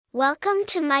Welcome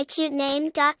to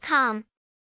mycutename.com.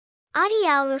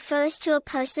 Adiel refers to a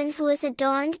person who is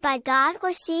adorned by God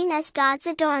or seen as God's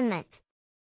adornment.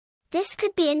 This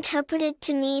could be interpreted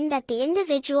to mean that the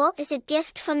individual is a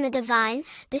gift from the divine,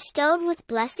 bestowed with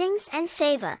blessings and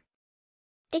favor.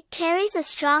 It carries a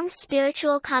strong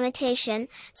spiritual connotation,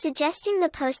 suggesting the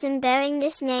person bearing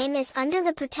this name is under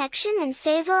the protection and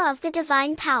favor of the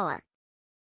divine power.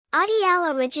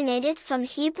 Adiel originated from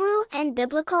Hebrew and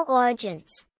biblical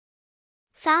origins.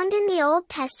 Found in the Old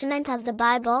Testament of the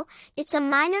Bible, it's a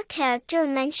minor character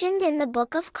mentioned in the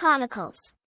Book of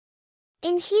Chronicles.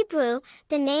 In Hebrew,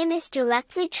 the name is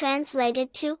directly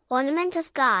translated to ornament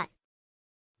of God.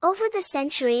 Over the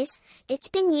centuries, it's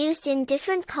been used in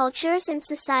different cultures and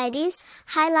societies,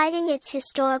 highlighting its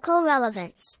historical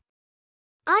relevance.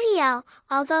 Adiel,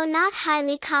 although not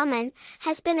highly common,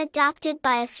 has been adopted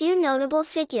by a few notable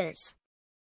figures.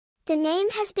 The name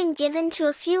has been given to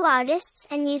a few artists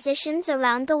and musicians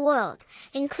around the world,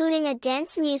 including a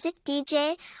dance music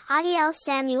DJ, Adiel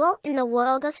Samuel in the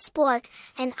world of sport,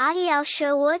 and Adiel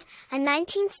Sherwood, a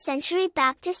 19th-century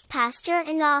Baptist pastor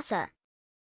and author.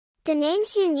 The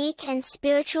name's unique and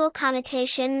spiritual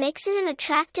connotation makes it an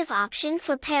attractive option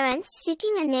for parents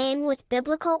seeking a name with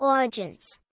biblical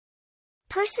origins.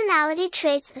 Personality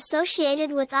traits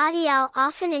associated with Adiel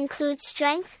often include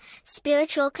strength,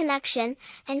 spiritual connection,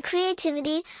 and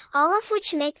creativity, all of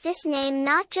which make this name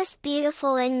not just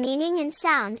beautiful in meaning and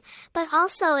sound, but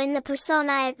also in the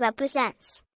persona it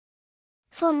represents.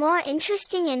 For more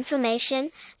interesting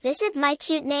information, visit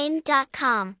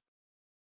mycutename.com.